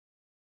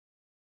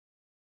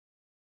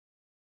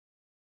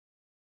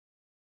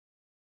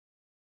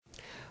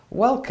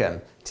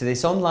Welcome to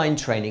this online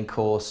training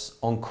course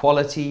on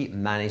quality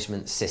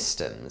management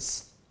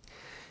systems.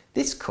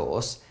 This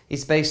course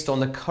is based on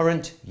the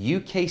current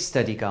UK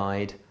study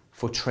guide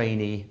for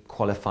trainee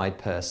qualified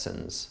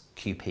persons,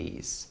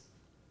 QPs.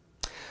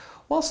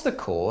 Whilst the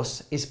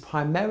course is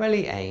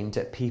primarily aimed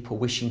at people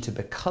wishing to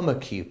become a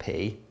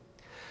QP,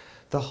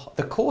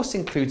 the course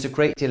includes a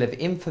great deal of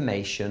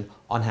information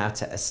on how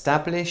to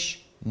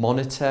establish,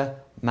 monitor,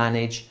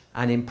 manage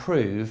and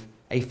improve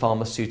a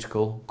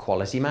pharmaceutical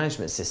quality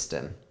management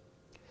system.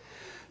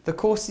 The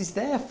course is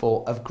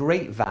therefore of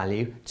great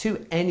value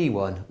to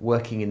anyone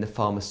working in the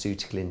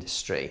pharmaceutical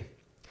industry,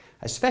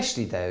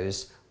 especially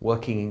those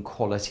working in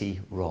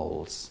quality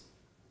roles.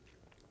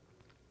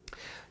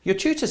 Your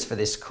tutors for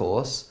this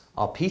course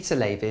are Peter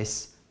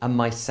Lavis and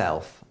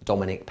myself,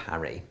 Dominic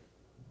Parry.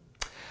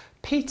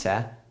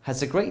 Peter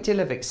has a great deal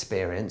of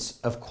experience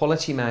of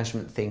quality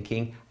management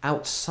thinking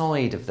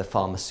outside of the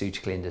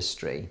pharmaceutical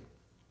industry,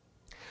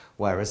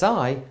 whereas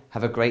I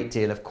have a great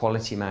deal of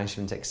quality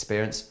management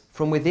experience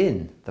from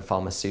within the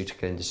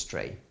pharmaceutical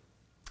industry.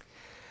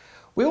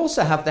 We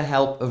also have the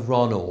help of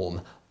Ron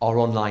Orme, our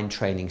online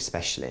training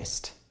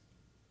specialist.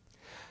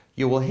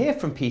 You will hear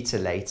from Peter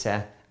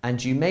later,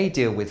 and you may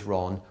deal with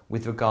Ron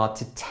with regard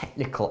to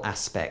technical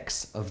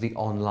aspects of the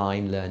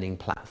online learning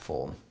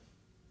platform.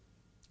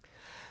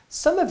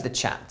 Some of the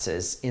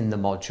chapters in the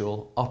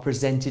module are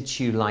presented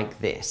to you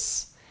like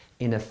this,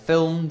 in a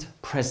filmed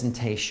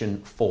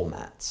presentation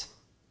format.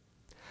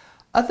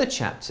 Other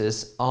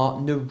chapters are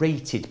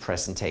narrated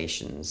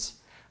presentations,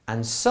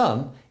 and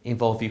some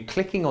involve you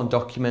clicking on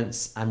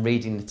documents and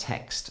reading the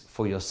text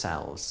for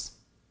yourselves.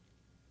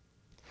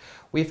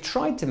 We have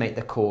tried to make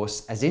the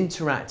course as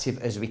interactive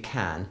as we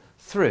can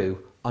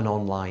through an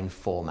online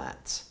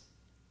format.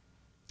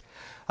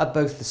 At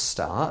both the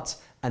start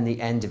and the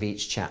end of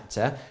each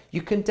chapter,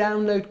 you can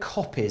download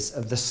copies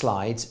of the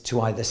slides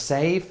to either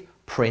save,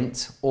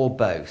 print, or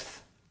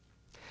both.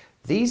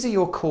 These are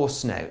your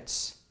course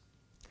notes.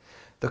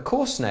 The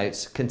course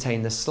notes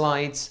contain the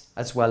slides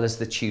as well as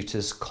the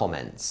tutor's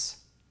comments.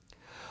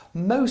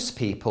 Most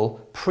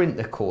people print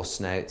the course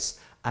notes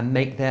and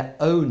make their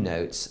own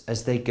notes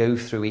as they go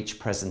through each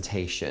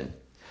presentation,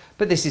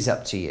 but this is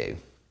up to you.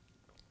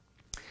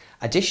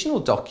 Additional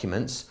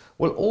documents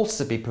will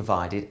also be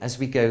provided as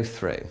we go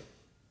through.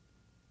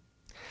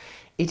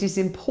 It is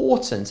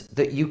important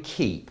that you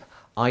keep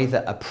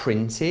either a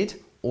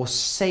printed or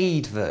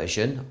saved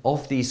version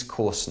of these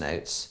course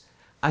notes,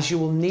 as you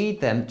will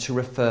need them to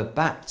refer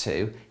back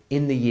to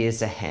in the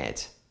years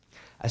ahead,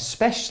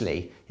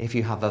 especially if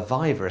you have a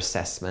Viva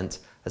assessment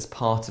as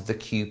part of the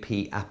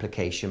QP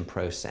application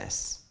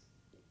process.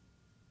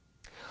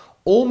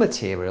 All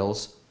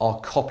materials are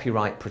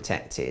copyright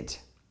protected.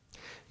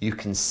 You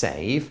can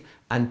save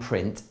and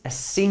print a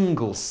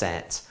single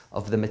set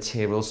of the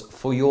materials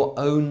for your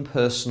own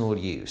personal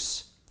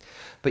use,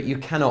 but you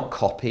cannot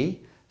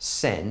copy,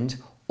 send,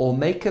 or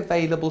make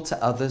available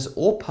to others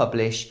or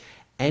publish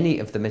any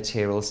of the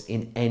materials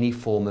in any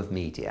form of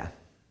media.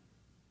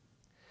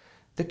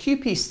 The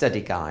QP study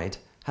guide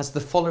has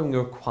the following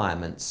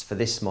requirements for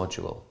this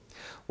module,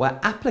 where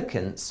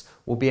applicants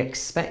will be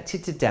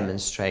expected to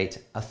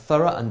demonstrate a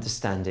thorough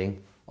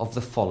understanding of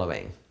the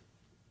following: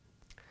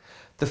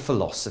 the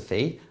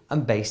philosophy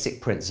and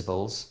basic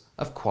principles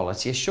of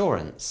quality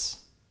assurance,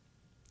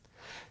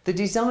 the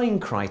design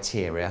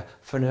criteria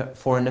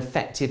for an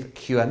effective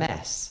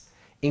QMS,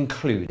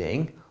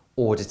 including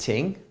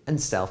auditing and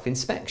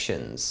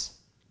self-inspections,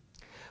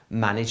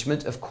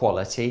 management of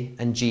quality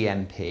and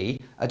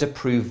GMP at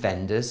approved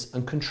vendors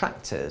and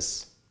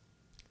contractors,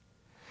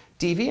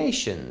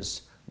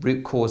 deviations,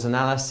 root cause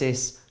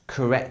analysis,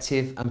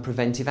 corrective and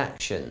preventive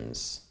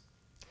actions,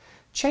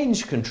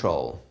 change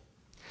control,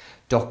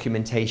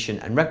 documentation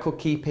and record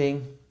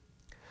keeping,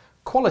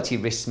 quality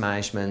risk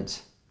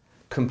management,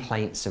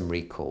 complaints and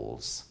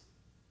recalls.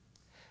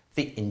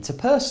 The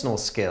interpersonal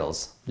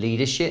skills,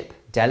 leadership,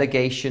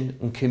 delegation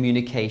and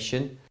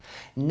communication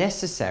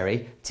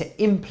necessary to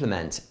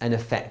implement an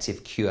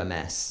effective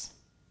QMS.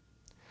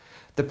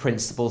 The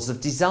principles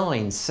of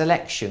design,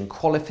 selection,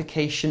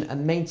 qualification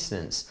and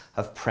maintenance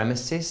of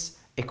premises,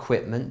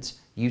 equipment,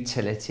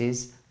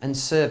 utilities and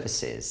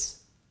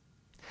services.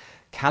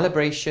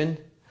 Calibration,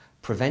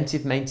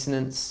 preventive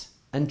maintenance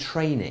and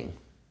training.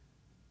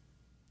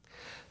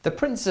 The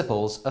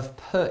principles of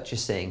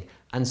purchasing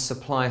and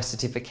supplier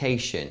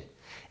certification,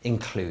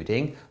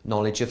 including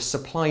knowledge of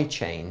supply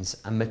chains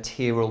and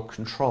material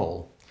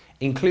control,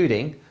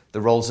 including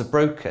the roles of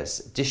brokers,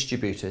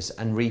 distributors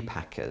and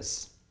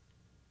repackers.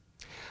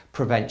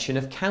 Prevention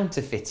of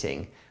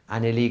counterfeiting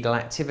and illegal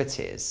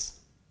activities.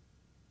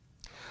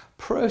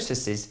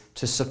 Processes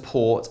to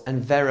support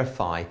and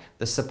verify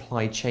the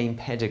supply chain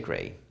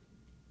pedigree.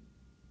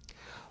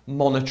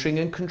 Monitoring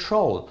and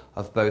control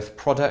of both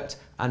product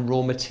and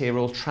raw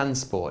material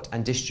transport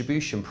and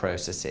distribution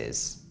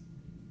processes.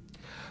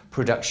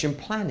 Production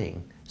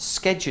planning,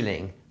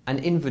 scheduling and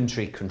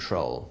inventory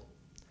control.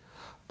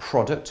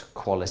 Product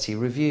quality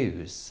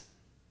reviews.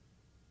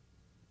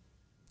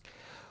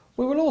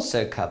 We will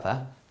also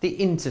cover the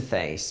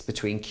interface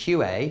between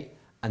QA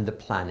and the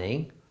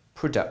planning,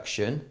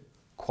 production,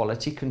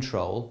 quality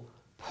control,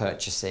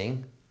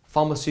 purchasing,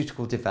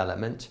 pharmaceutical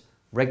development,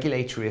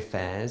 regulatory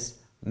affairs,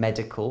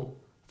 medical,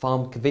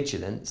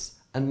 pharmacovigilance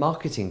and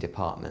marketing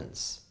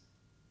departments.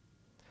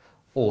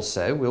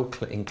 Also, we'll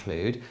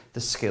include the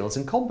skills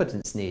and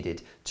competence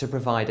needed to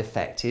provide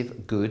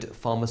effective, good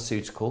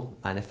pharmaceutical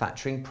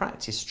manufacturing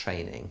practice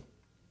training.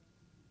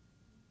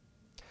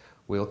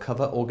 We'll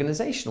cover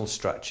organisational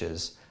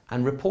structures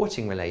and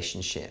reporting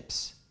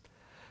relationships,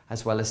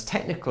 as well as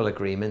technical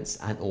agreements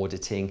and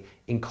auditing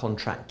in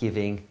contract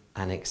giving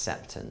and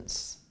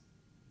acceptance.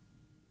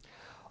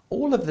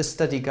 All of the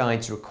study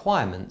guide's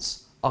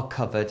requirements are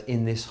covered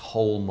in this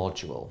whole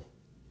module.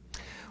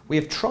 We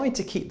have tried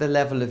to keep the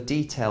level of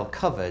detail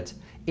covered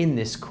in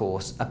this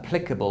course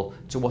applicable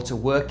to what a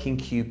working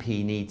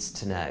QP needs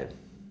to know.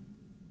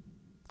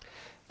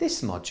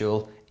 This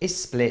module is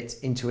split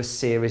into a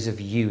series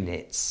of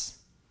units.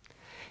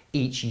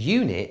 Each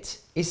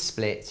unit is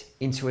split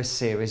into a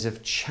series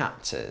of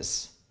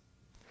chapters.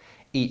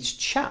 Each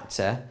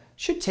chapter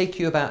should take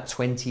you about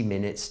 20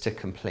 minutes to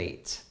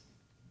complete.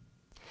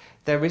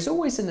 There is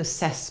always an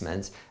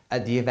assessment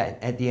at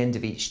the end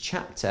of each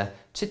chapter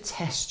to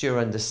test your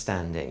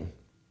understanding.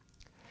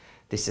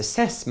 This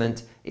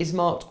assessment is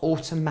marked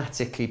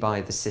automatically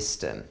by the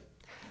system,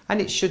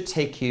 and it should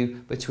take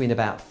you between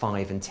about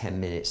 5 and 10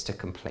 minutes to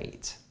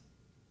complete.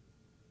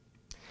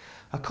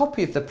 A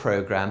copy of the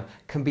programme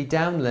can be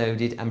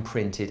downloaded and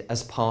printed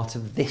as part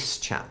of this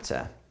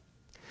chapter.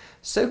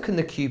 So can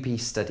the QP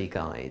study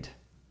guide.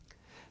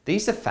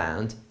 These are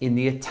found in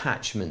the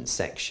attachment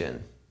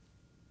section.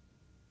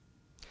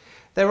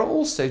 There are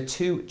also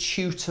 2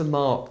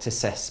 tutor-marked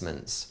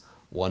assessments,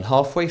 one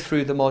halfway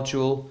through the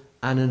module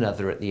and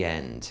another at the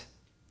end.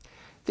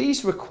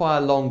 These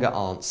require longer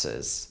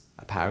answers,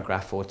 a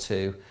paragraph or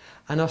 2,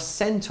 and are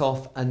sent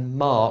off and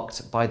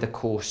marked by the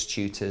course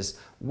tutors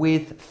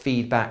with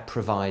feedback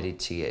provided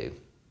to you.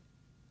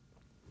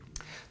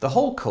 The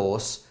whole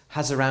course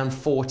has around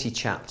 40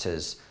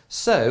 chapters,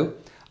 so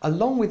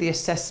along with the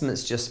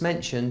assessments just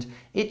mentioned,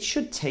 it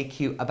should take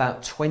you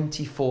about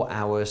 24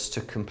 hours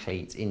to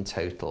complete in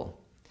total.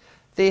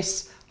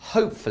 This,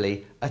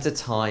 hopefully, at a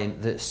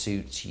time that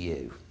suits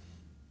you.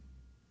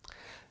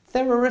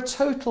 There are a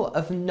total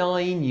of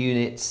 9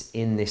 units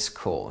in this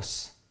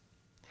course.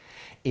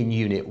 In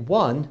Unit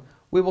 1,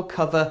 we will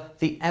cover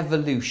the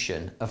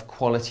evolution of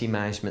quality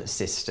management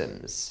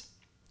systems.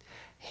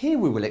 Here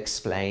we will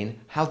explain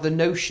how the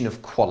notion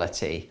of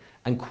quality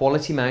and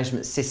quality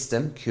management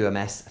system,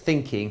 QMS,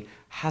 thinking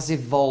has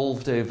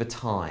evolved over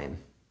time.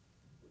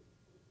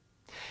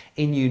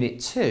 In Unit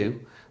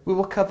 2, we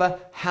will cover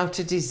how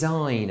to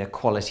design a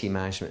quality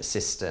management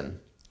system,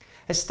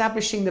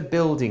 establishing the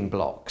building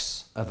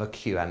blocks of a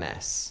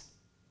QMS.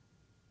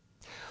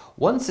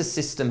 Once a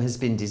system has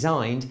been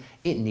designed,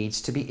 it needs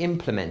to be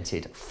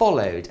implemented,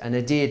 followed and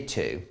adhered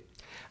to.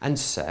 And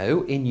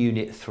so, in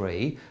Unit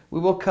 3, we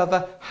will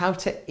cover how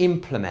to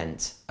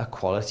implement a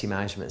quality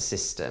management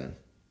system.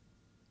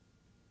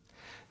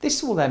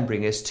 This will then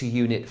bring us to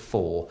Unit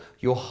 4,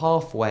 your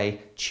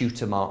halfway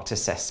tutor-marked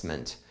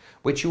assessment,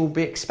 which you will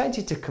be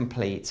expected to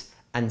complete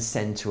and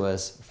send to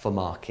us for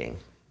marking.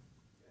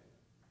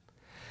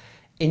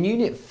 In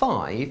Unit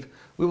 5,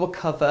 we will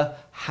cover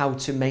how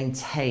to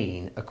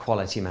maintain a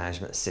quality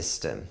management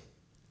system.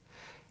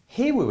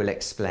 Here we will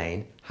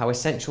explain how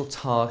essential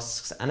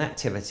tasks and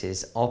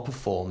activities are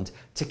performed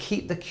to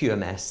keep the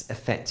QMS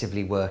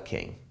effectively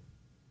working.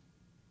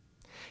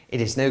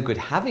 It is no good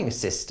having a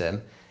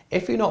system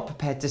if you're not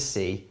prepared to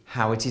see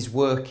how it is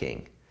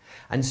working,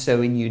 and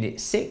so in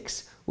Unit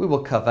 6, we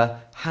will cover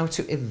how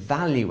to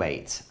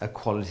evaluate a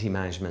quality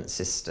management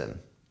system.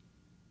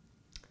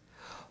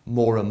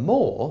 More and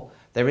more,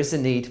 there is a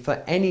need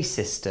for any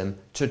system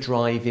to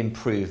drive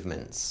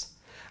improvements,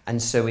 and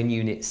so in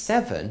Unit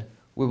 7,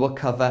 we will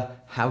cover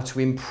how to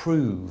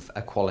improve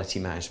a quality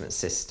management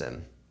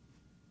system.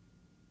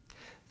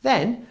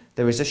 Then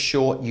there is a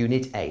short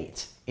Unit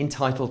 8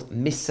 entitled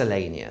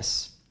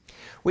Miscellaneous,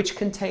 which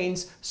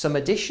contains some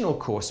additional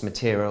course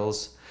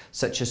materials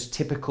such as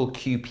typical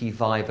QP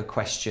Viva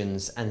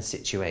questions and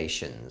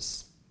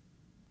situations.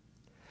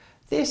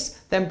 This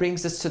then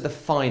brings us to the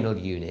final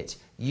unit,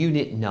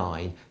 Unit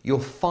 9, your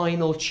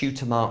final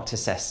tutor-marked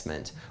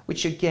assessment,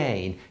 which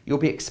again you'll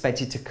be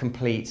expected to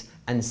complete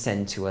and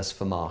send to us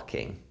for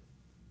marking.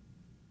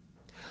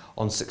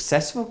 On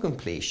successful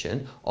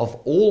completion of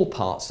all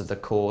parts of the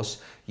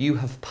course, you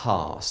have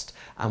passed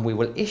and we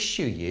will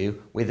issue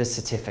you with a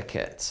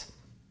certificate.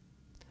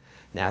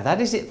 Now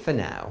that is it for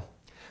now.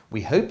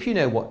 We hope you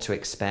know what to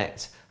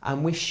expect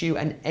and wish you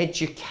an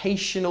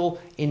educational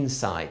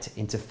insight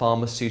into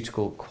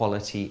pharmaceutical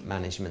quality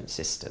management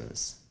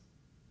systems.